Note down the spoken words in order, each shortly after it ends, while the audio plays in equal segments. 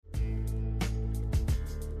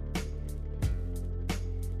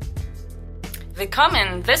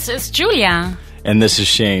Willkommen, this is Julia. And this is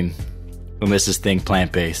Shane. And this is Think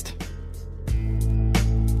Plant-Based.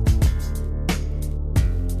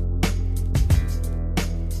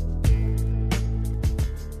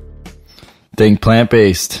 Think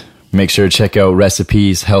Plant-Based. Make sure to check out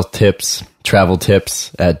recipes, health tips, travel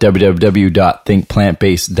tips at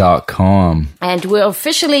www.thinkplantbased.com. And we're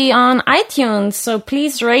officially on iTunes, so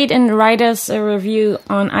please rate and write us a review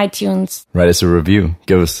on iTunes. Write us a review.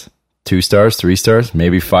 Give us 2 stars, 3 stars,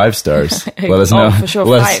 maybe 5 stars. Let us know. For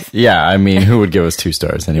sure, 5. Yeah, I mean, who would give us 2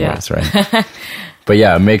 stars anyways, right? But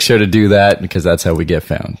yeah, make sure to do that because that's how we get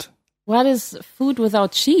found. What is food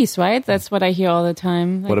without cheese, right? That's what I hear all the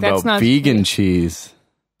time. Like, what about vegan cheese?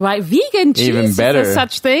 Right, vegan cheese? Even better. Is there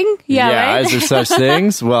such thing? Yeah, right? Is there such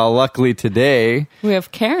things? Well, luckily today... We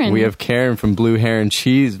have Karen. We have Karen from Blue Heron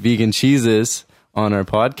Cheese, Vegan Cheeses, on our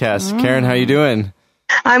podcast. Karen, how you doing?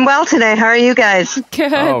 I'm well today. How are you guys?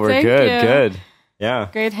 Good, Oh, we're good. Yeah.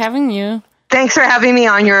 Great having you. Thanks for having me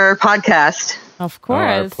on your podcast. Of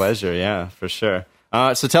course. Our pleasure, yeah, for sure.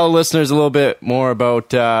 So tell the listeners a little bit more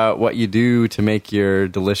about what you do to make your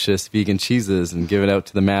delicious vegan cheeses and give it out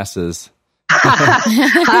to the masses.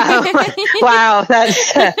 Wow,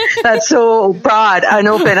 that's so broad and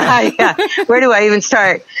open. Where do I even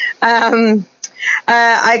start? I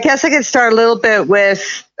guess I could start a little bit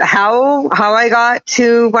with how I got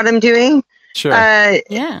to what I'm doing. Sure.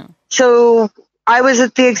 Yeah. So I was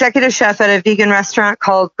the executive chef at a vegan restaurant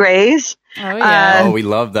called Gray's. Oh, yeah. We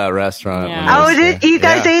love that restaurant. Yeah. Did you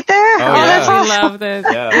guys ate there? That's I awesome. loved it.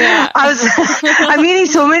 Yeah. I'm meeting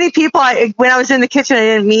so many people. When I was in the kitchen, I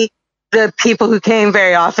didn't meet the people who came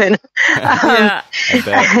very often. Yeah.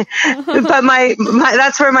 But my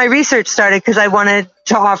that's where my research started because I wanted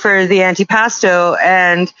to offer the antipasto,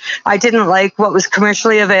 and I didn't like what was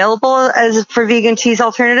commercially available as for vegan cheese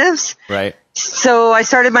alternatives. Right. So I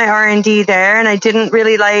started my R&D there, and I didn't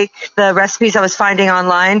really like the recipes I was finding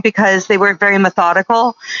online because they weren't very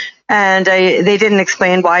methodical, and they didn't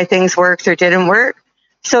explain why things worked or didn't work.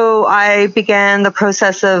 So I began the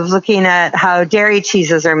process of looking at how dairy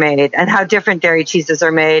cheeses are made and how different dairy cheeses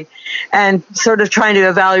are made, and sort of trying to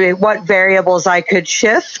evaluate what variables I could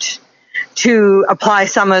shift to apply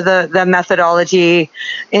some of the methodology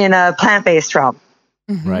in a plant-based realm.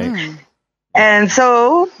 Right. And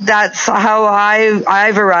so that's how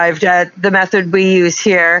I've arrived at the method we use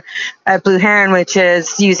here at Blue Heron, which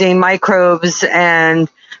is using microbes and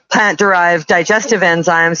plant-derived digestive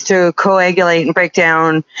enzymes to coagulate and break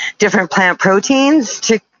down different plant proteins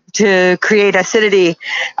to create acidity.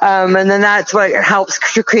 And then that's what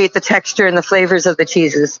helps to create the texture and the flavors of the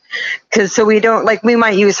cheeses. So we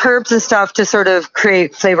might use herbs and stuff to sort of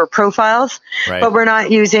create flavor profiles, right. But we're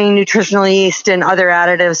not using nutritional yeast and other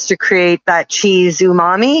additives to create that cheese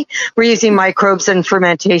umami. We're using microbes and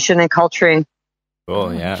fermentation and culturing.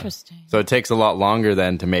 Cool, yeah. Interesting. So it takes a lot longer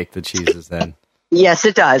then to make the cheeses then. Yes,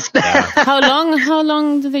 it does. Yeah. How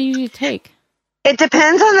long do they usually take? It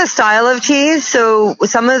depends on the style of cheese. So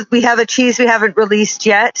we have a cheese we haven't released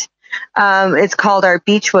yet. It's called our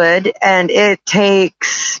Beechwood, and it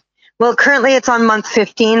takes, currently it's on month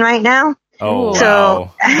 15 right now. Oh, so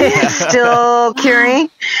wow. It's still curing.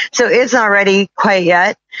 So it's not ready quite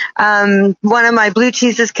yet. One of my blue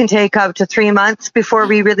cheeses can take up to 3 months before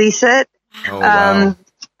we release it. Oh, wow.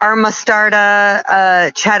 Our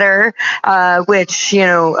Mostarda cheddar, which,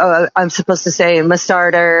 I'm supposed to say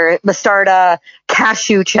Mostarda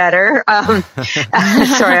cashew cheddar.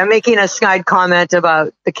 Sorry, I'm making a snide comment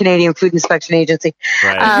about the Canadian Food Inspection Agency.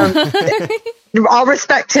 Right. All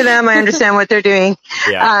respect to them. I understand what they're doing.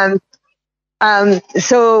 Yeah. But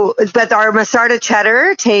our Mostarda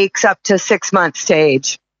cheddar takes up to 6 months to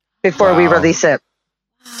age before we release it.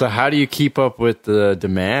 So how do you keep up with the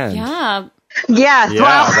demand? Yeah. Yeah,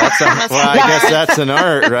 I guess that's an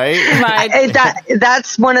art, right? Right.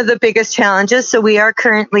 That's one of the biggest challenges. So we are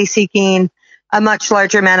currently seeking a much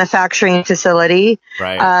larger manufacturing facility,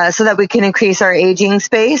 right. So that we can increase our aging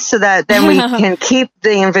space, so that then we can keep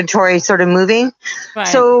the inventory sort of moving. Right.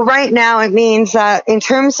 So right now it means that in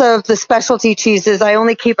terms of the specialty cheeses, I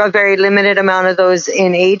only keep a very limited amount of those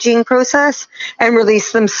in aging process and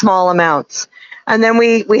release them small amounts. And then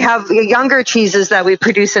we have younger cheeses that we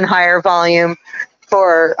produce in higher volume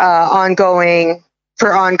for ongoing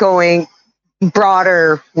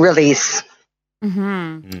broader release.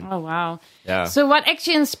 Mm-hmm. Oh, wow. Yeah. So what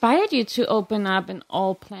actually inspired you to open up an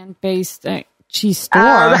all plant-based cheese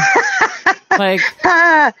store? It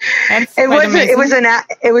was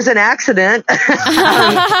an accident.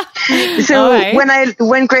 So right.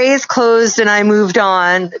 when Gray's closed and I moved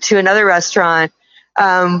on to another restaurant,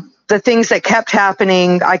 the things that kept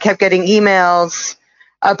happening, I kept getting emails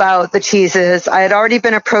about the cheeses. I had already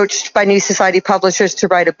been approached by New Society publishers to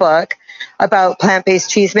write a book about plant-based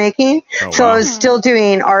cheese making. Oh, so wow. I was still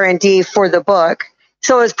doing R&D for the book.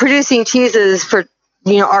 So I was producing cheeses for,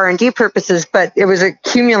 R&D purposes, but it was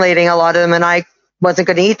accumulating a lot of them, and I wasn't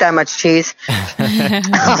going to eat that much cheese.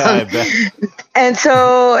 And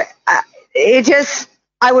so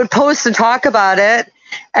I would post and talk about it,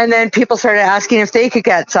 and then people started asking if they could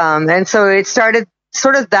get some. And so it started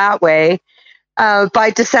sort of that way.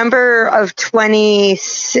 By December of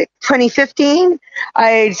 2015,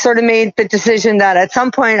 I sort of made the decision that at some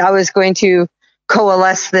point I was going to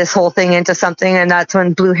coalesce this whole thing into something. And that's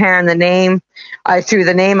when Blue Heron, the name, I threw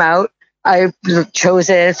the name out. I chose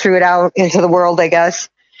it, threw it out into the world, I guess.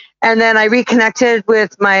 And then I reconnected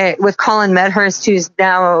with Colin Medhurst, who's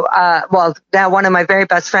now one of my very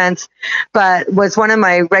best friends, but was one of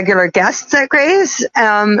my regular guests at Gray's.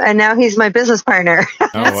 And now he's my business partner.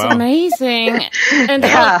 That's amazing. And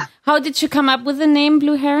how did you come up with the name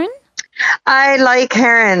Blue Heron? I like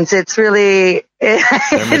herons. It's really,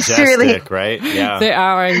 majestic, right? Yeah. They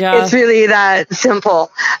are, yeah. It's really that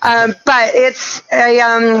simple. But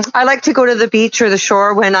I like to go to the beach or the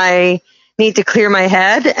shore when I need to clear my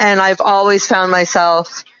head, and I've always found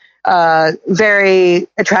myself very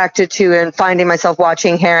attracted to and finding myself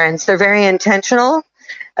watching herons. They're very intentional.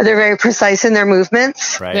 They're very precise in their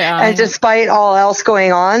movements. Right. And despite all else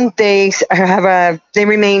going on, they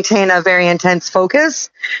maintain a very intense focus.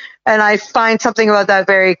 And I find something about that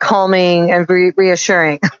very calming and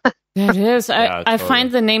reassuring. It is. Yeah, I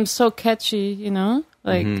find the name so catchy,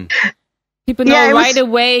 like people know right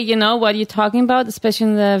away, what you're talking about, especially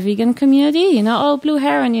in the vegan community, Blue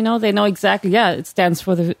Heron, they know exactly. Yeah, it stands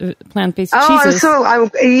for the plant-based cheeses.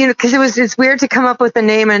 Because it's weird to come up with a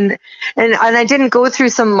name and I didn't go through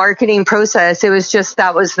some marketing process. It was just,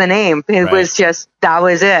 that was the name. It was just, that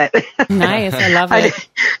was it. Nice. I love it.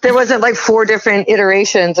 There wasn't like 4 different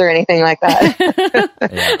iterations or anything like that.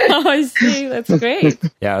 Oh, I see. That's great.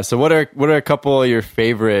 Yeah. So what are a couple of your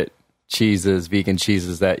favorite cheeses, vegan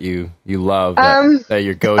cheeses that you love, that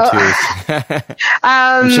your go-tos?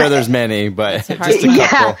 I'm sure there's many, but just a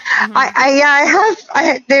couple.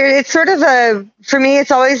 It's sort of for me,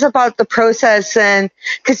 it's always about the process, and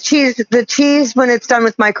because the cheese, when it's done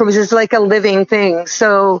with microbes, is like a living thing.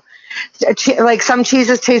 So like some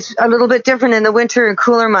cheeses taste a little bit different in the winter and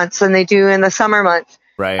cooler months than they do in the summer months.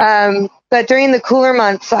 Right. But during the cooler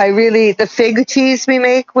months, the fig cheese we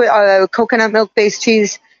make with coconut milk-based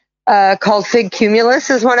cheese, called Fig Cumulus,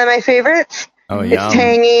 is one of my favorites. Oh, it's yum.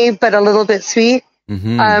 tangy but a little bit sweet.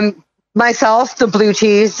 Myself, the blue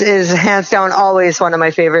cheese is hands down always one of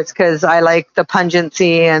my favorites because I like the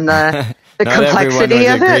pungency and the Not complexity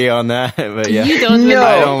everyone would of agree it. on that, but yeah. You don't really.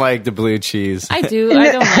 I don't like the blue cheese. I do.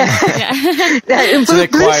 I don't like it. It's an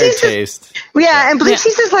acquired taste. Yeah, and blue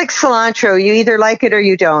cheese is like cilantro. You either like it or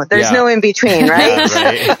you don't. There's no in between, right?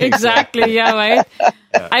 Right. Exactly. Yeah, right.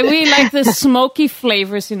 I really like the smoky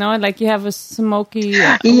flavors, like you have a smoky one.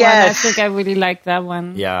 I think I really like that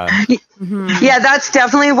one. Yeah. Yeah, that's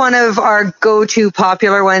definitely one of our go-to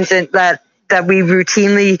popular ones that we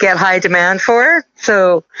routinely get high demand for.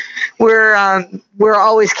 So we're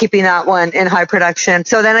always keeping that one in high production.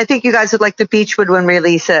 So then I think you guys would like the Beechwood when we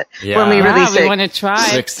release it. Yeah. When we release we it. want to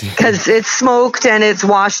try. Because it's smoked and it's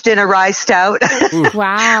washed in a rye stout.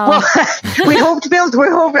 Wow. Well, I hope to be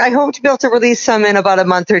able to release some in about a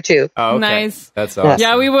month or 2. Oh, okay. Nice. That's awesome.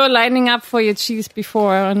 Yeah, we were lining up for your cheese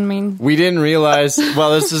before. We didn't realize.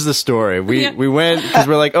 Well, this is the story. We went because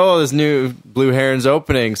we're like, oh, this new Blue Heron's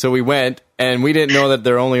opening, so we went. And we didn't know that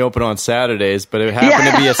they're only open on Saturdays, but it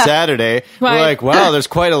happened to be a Saturday. Right. We're like, wow, there's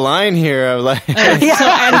quite a line here. I'm like,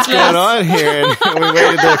 what's going on here? And we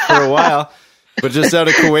waited there for a while. But just out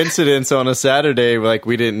of coincidence on a Saturday,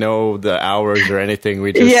 we didn't know the hours or anything.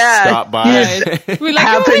 We just stopped by. We we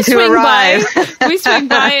swing by. We swing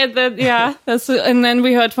by and then, and then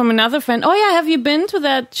we heard from another friend, oh yeah, have you been to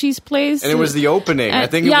that cheese place? And it was the opening. I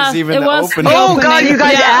think it was even the opening. Oh God, you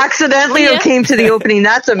guys accidentally came to the opening.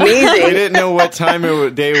 That's amazing. We didn't know what time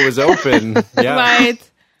day it was open. Yeah. Right.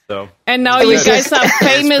 So. And now you guys are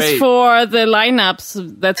famous for the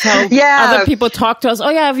lineups. That's how other people talk to us. Oh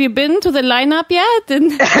yeah, have you been to the lineup yet?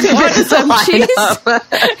 And to order some cheese.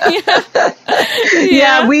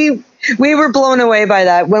 Yeah, we were blown away by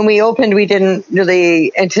that. When we opened, we didn't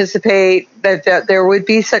really anticipate that there would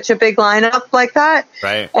be such a big lineup like that.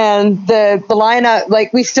 Right. And the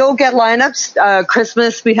lineup, we still get lineups.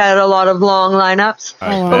 Christmas, we had a lot of long lineups,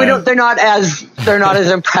 but they're not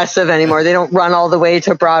as impressive anymore. They don't run all the way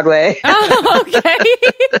to Broadway. Oh, okay.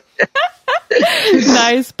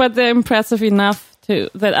 Nice, but they're impressive enough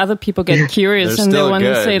that other people get curious and they want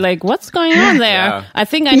to say, like, what's going on there? Yeah. I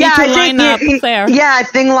think I need to line up there. Yeah, I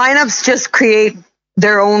think lineups just create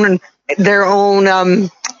their own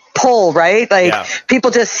pull, right? Like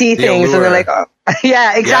people just see things and they're like, oh.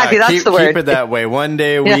 Yeah, exactly. That's the word. Keep it that way. One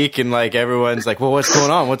day a week, and like everyone's like, "Well, what's going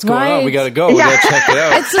on? What's going on? We gotta go. We gotta check it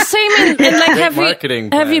out." It's the same. And like,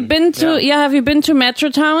 have you been to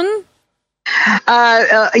Metrotown?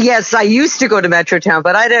 Yes, I used to go to Metrotown,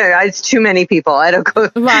 but I don't. It's too many people. I don't go.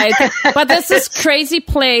 Right, but there's this crazy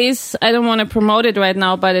place. I don't want to promote it right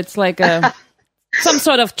now, but it's like some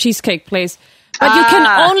sort of cheesecake place. But you can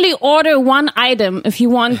only order one item. If you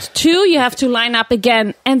want two, you have to line up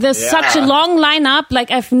again. And there's such a long lineup, like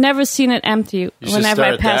I've never seen it empty whenever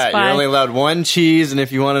I pass by. You're only allowed one cheese, and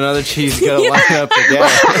if you want another cheese, you gotta line up again.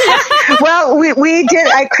 Well, we did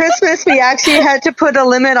at Christmas. We actually had to put a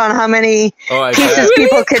limit on how many pieces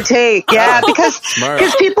people could take. Yeah, because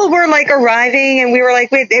people were like arriving, and we were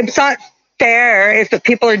like, wait, it's not fair if the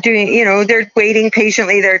people are doing, they're waiting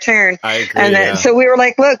patiently their turn. I agree. And then, so we were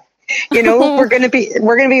like, look. We're going to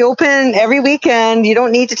be open every weekend. You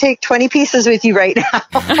don't need to take 20 pieces with you right now.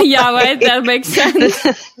 Yeah, right. That makes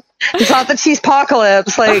sense. It's not the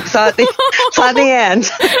cheesepocalypse. Like, it's not the end.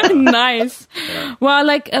 Nice. Well,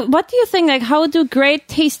 like, what do you think? Like, how do great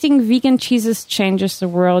tasting vegan cheeses changes the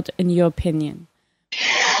world, in your opinion?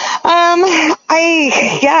 Wow.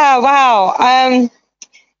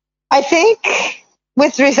 I think.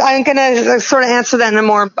 I'm going to sort of answer that in a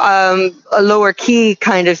more a lower key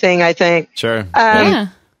kind of thing, I think. Sure. No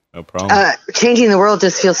problem. Changing the world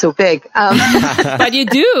just feels so big. But you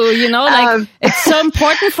do, it's so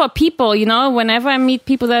important for people, whenever I meet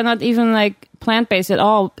people that are not even like plant-based at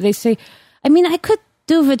all, they say, I mean, I could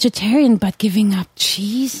do vegetarian, but giving up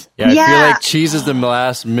cheese? Yeah, I feel like cheese is the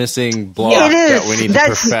last missing block that we need to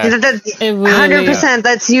perfect. That's 100%.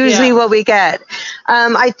 That's usually what we get.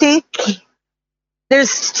 I think...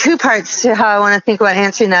 There's two parts to how I want to think about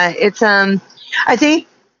answering that. It's, I think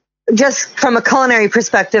just from a culinary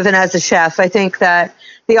perspective and as a chef, I think that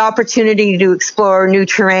the opportunity to explore new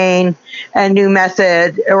terrain and new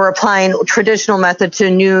method or applying traditional method to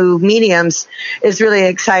new mediums is really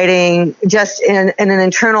exciting just in an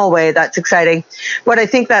internal way. That's exciting. What I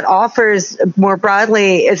think that offers more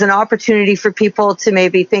broadly is an opportunity for people to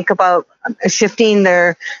maybe think about shifting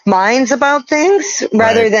their minds about things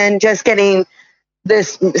rather than just getting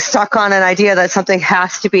this stuck on an idea that something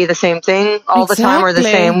has to be the same thing all the time or the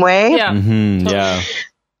same way. Yeah. Mm-hmm, yeah.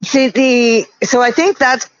 So I think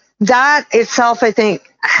that itself, I think,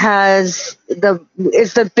 is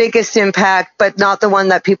the biggest impact, but not the one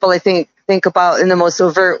that people, I think about in the most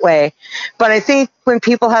overt way. But I think when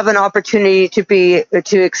people have an opportunity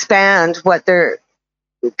to expand what they're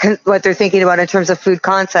thinking about in terms of food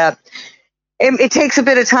concept, it takes a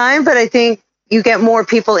bit of time, but I think you get more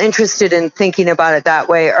people interested in thinking about it that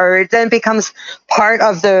way, or it then becomes part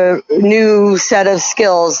of the new set of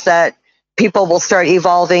skills that people will start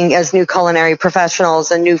evolving as new culinary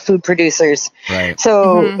professionals and new food producers. Right.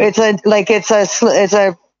 So it is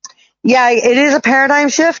a paradigm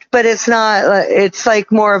shift, but it's not, it's like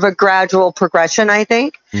more of a gradual progression, I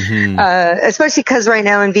think. Especially because right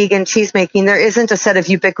now in vegan cheesemaking, there isn't a set of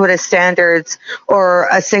ubiquitous standards or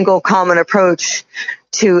a single common approach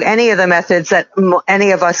to any of the methods that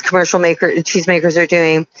any of us commercial cheesemakers are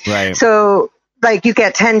doing. Right. So, like, you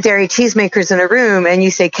get 10 dairy cheesemakers in a room and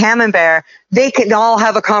you say camembert, they can all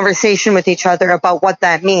have a conversation with each other about what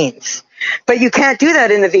that means. But you can't do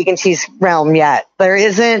that in the vegan cheese realm yet. There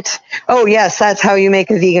isn't, oh yes, that's how you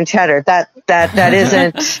make a vegan cheddar. That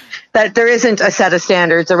isn't, that there isn't a set of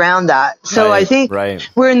standards around that. So I think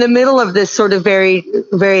we're in the middle of this sort of very,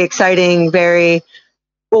 very exciting, very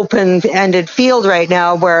open-ended field right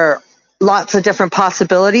now where lots of different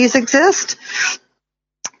possibilities exist.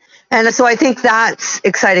 And so I think that's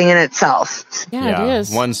exciting in itself. Yeah, it is.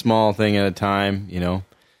 One small thing at a time, And,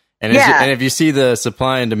 and if you see the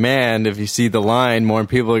supply and demand, if you see the line, more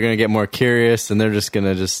people are going to get more curious, and they're just going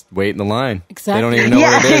to just wait in the line. Exactly. They don't even know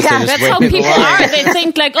what it is. Yeah. That's how people are. They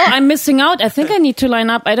think like, oh, I'm missing out. I think I need to line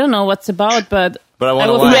up. I don't know what's about, but I want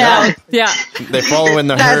to line up. Yeah. They follow in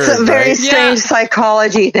the herd. That's a very strange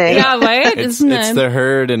psychology thing. Yeah, right? It's the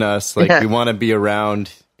herd in us. Like, we want to be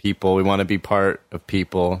around people. We want to be part of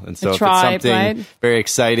people. And so if it's something very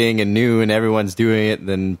exciting and new and everyone's doing it,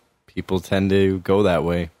 then people tend to go that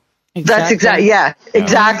way. Exactly. That's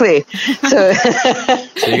exactly. So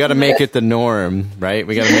you got to make it the norm, right?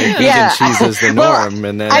 We got to make vegan cheeses the norm,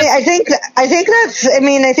 and then I think that's. I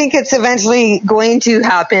mean, I think it's eventually going to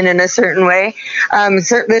happen in a certain way.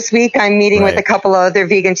 This week, I'm meeting with a couple of other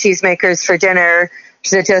vegan cheesemakers for dinner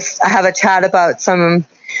to just have a chat about some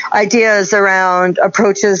ideas around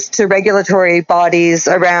approaches to regulatory bodies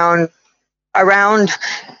around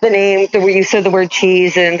the name, the use of the word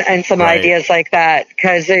cheese, and some ideas like that,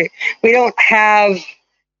 because we don't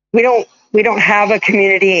have a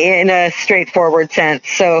community in a straightforward sense.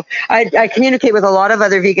 So I communicate with a lot of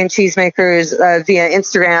other vegan cheesemakers via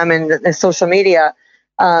Instagram and social media.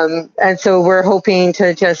 And so we're hoping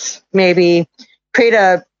to just maybe create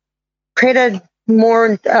a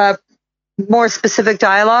more specific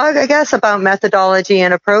dialogue, I guess, about methodology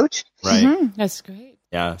and approach. Right. Mm-hmm. That's great.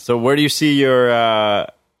 Yeah. So where do you see your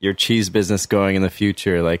cheese business going in the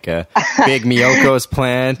future? Like a big Miyoko's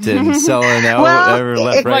plant and selling out whatever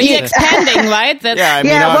left, right? Well, you're expanding, right?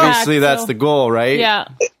 Obviously that's the goal, right? Yeah.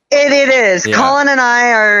 It is. Yeah. Colin and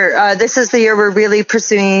I are, this is the year we're really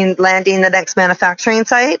pursuing landing the next manufacturing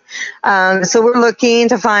site. So we're looking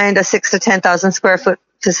to find a 6,000 to 10,000 square foot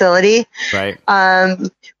facility. Right.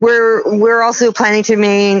 We're also planning to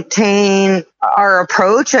maintain our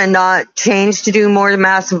approach and not change to do more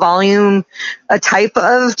mass volume type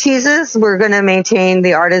of cheeses. We're going to maintain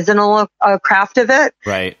the artisanal craft of it.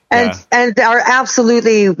 Right. And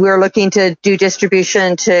we're looking to do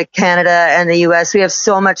distribution to Canada and the US. We have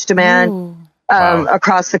so much demand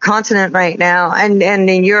across the continent right now, and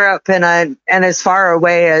in Europe and as far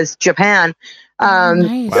away as Japan.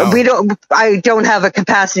 Nice. I don't have a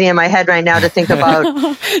capacity in my head right now to think about all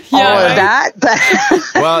of that.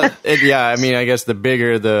 But I guess the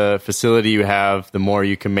bigger the facility you have, the more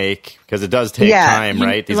you can make, because it does take time,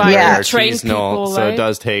 right? These are artisanal, so it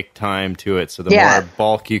does take time to it. So the more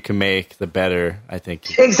bulk you can make, the better, I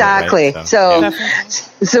think. Exactly. Right?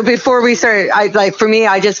 So before we start, for me,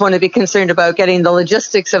 I just want to be concerned about getting the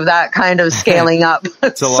logistics of that kind of scaling up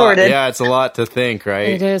sorted. It's a lot to think, right?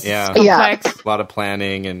 It is. Yeah. Complex. A lot of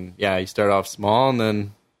planning, and you start off small and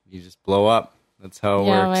then you just blow up. That's how it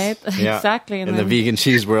works. Right? Yeah, exactly. In the vegan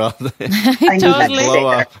cheese world, totally blow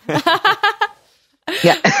up.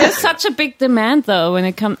 There's such a big demand, though, when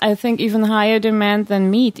it comes. I think even higher demand than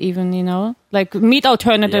meat. Even like meat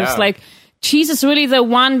alternatives. Yeah. Like cheese is really the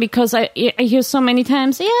one, because I hear so many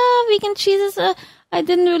times, vegan cheeses. I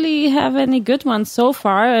didn't really have any good ones so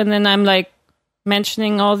far, and then I'm like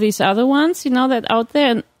mentioning all these other ones, that out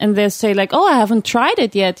there, and they say like, "Oh, I haven't tried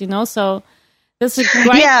it yet," So there's a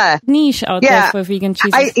great niche out there for vegan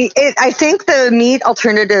cheeses. I think the meat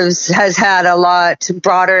alternatives has had a lot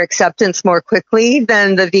broader acceptance more quickly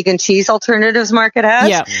than the vegan cheese alternatives market has.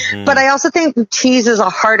 Yeah. Mm-hmm. But I also think cheese is a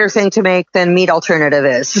harder thing to make than meat alternative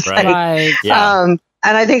is. Right. And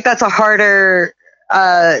I think that's a harder.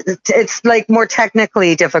 It's like more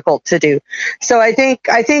technically difficult to do. So I think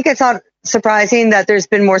it's not surprising that there's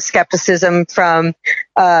been more skepticism from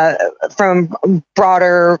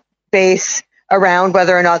broader base around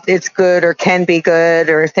whether or not it's good or can be good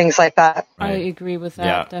or things like that. Right. I agree with that.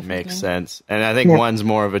 Yeah, definitely. Makes sense. And I think one's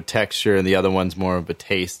more of a texture and the other one's more of a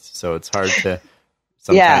taste. So it's hard to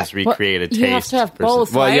sometimes recreate a taste. You have to have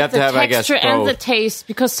both, right? You have to have, I guess, both. The texture and the taste,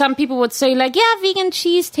 because some people would say like, vegan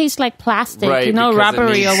cheese tastes like plastic,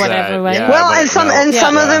 rubbery or whatever, right? And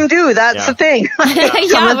some of them do. That's the thing.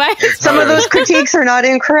 Some of those critiques are not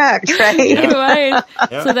incorrect, right? Right.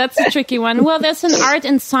 So that's a tricky one. Well, there's an art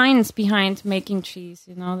and science behind making cheese,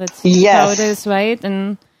 That's how it is, right?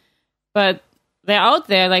 But they're out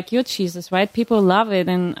there, like your cheeses, right? People love it,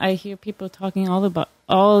 and I hear people talking all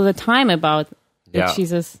the time about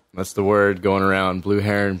cheeses. That's the word going around. Blue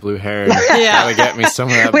heron. Gotta get me some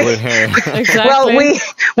of that blue heron. Exactly. Well,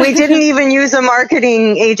 we didn't even use a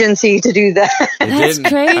marketing agency to do that. That's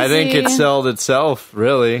crazy. I think it sold itself,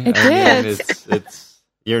 really. It did. It's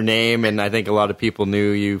your name, and I think a lot of people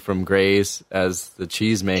knew you from Gray's as the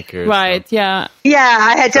cheesemaker. Right, so. Yeah,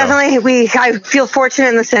 I had I feel fortunate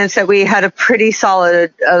in the sense that we had a pretty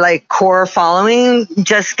solid core following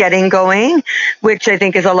just getting going, which I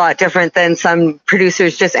think is a lot different than some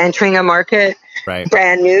producers just entering a market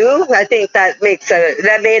brand new. I think that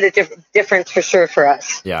made a difference for sure for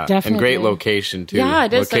us. Yeah, definitely. And great location too. Yeah,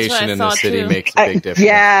 it is. Location in the city makes a big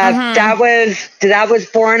difference. That was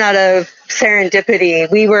born out of serendipity.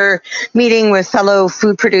 We were meeting with fellow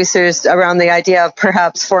food producers around the idea of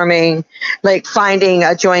perhaps finding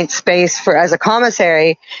a joint space as a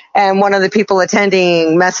commissary. And one of the people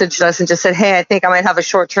attending messaged us and just said, "Hey, I think I might have a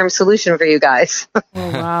short-term solution for you guys." Oh,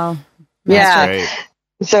 wow. Yeah. Great.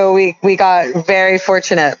 So we got very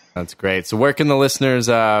fortunate. That's great. So where can the listeners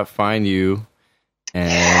find you,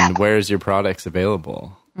 and where's your products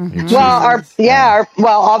available? Mm-hmm.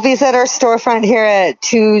 Well, obviously at our storefront here at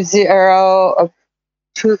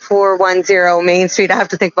 2410 Main Street. I have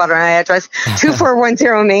to think about our address.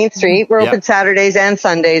 2410 Main Street. We're open Saturdays and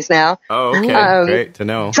Sundays now. Oh, okay. Great to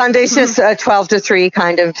know. Sunday's just a 12 to 3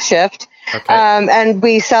 kind of shift. Okay. And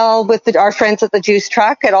we sell with our friends at the Juice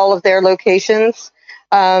Truck at all of their locations,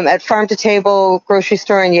 at Farm to Table grocery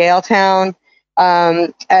store in Yaletown,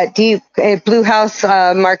 at Blue House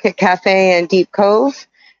Market Cafe in Deep Cove,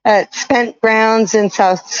 at Spent Grounds in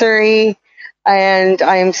South Surrey, and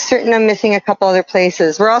I'm certain I'm missing a couple other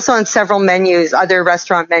places. We're also on several menus, other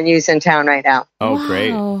restaurant menus in town right now. Oh, wow.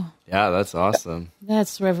 Great. Yeah, that's awesome.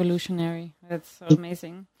 That's revolutionary. That's so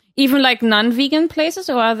amazing. Even like non-vegan places,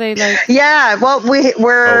 or are they like? Yeah, well,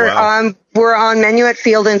 we're on menu at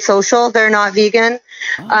Field and Social. They're not vegan.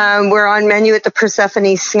 Oh. We're on menu at the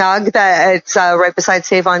Persephone Snug. That it's right beside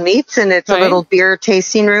Save on Meats, and it's a little beer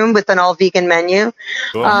tasting room with an all-vegan menu.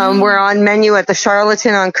 Cool. We're on menu at the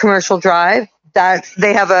Charlatan on Commercial Drive.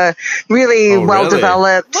 They have a really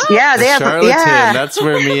well-developed. Really? Yeah, they have. Charlatan. That's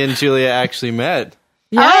where me and Julia actually met.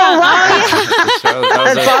 Yeah. Oh, wow.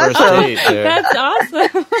 That's awesome. That's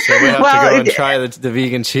awesome. So we have to go and try the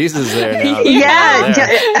vegan cheeses there now.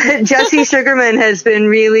 Yeah, Jesse Sugarman has been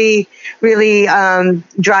really, really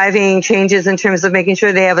driving changes in terms of making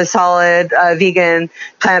sure they have a solid vegan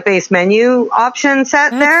plant-based menu option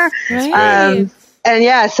set there. And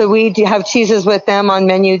so we do have cheeses with them on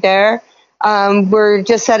menu there. We're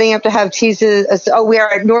just setting up to have cheeses. We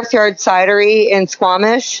are at Northyard Cidery in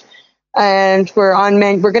Squamish. And we're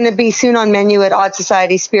going to be soon on menu at Odd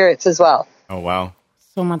Society Spirits as well. Oh, wow.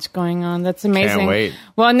 So much going on. That's amazing. Can't wait.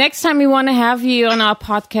 Well, next time we want to have you on our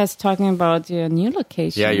podcast talking about your new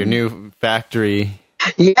location. Yeah, your new factory.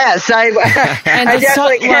 Yes. Talking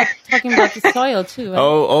about the soil, too. Right?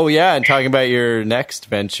 Oh, yeah. And talking about your next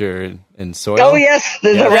venture in soil. Oh, yes.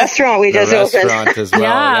 The restaurant we just opened. The restaurant as well.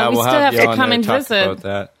 Yeah, we we'll still have you to come and visit. About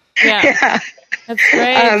that. Yeah. That's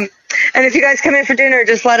great. And if you guys come in for dinner,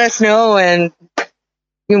 just let us know, and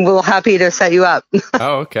we'll happy to set you up.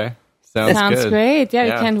 Oh, okay. Sounds good. Great. Yeah,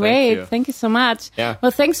 we can't wait. Thank you so much. Yeah.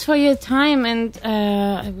 Well, thanks for your time, and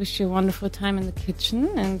I wish you a wonderful time in the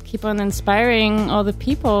kitchen, and keep on inspiring all the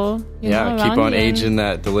people. Keep on aging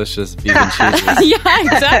that delicious vegan cheese. Yeah,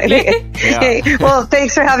 exactly. Yeah. Well,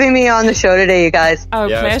 thanks for having me on the show today, you guys. Our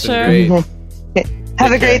pleasure. It's been great.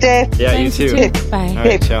 Have a great day. Yeah, Thanks, you too. Bye. All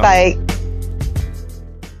right, ciao. Bye.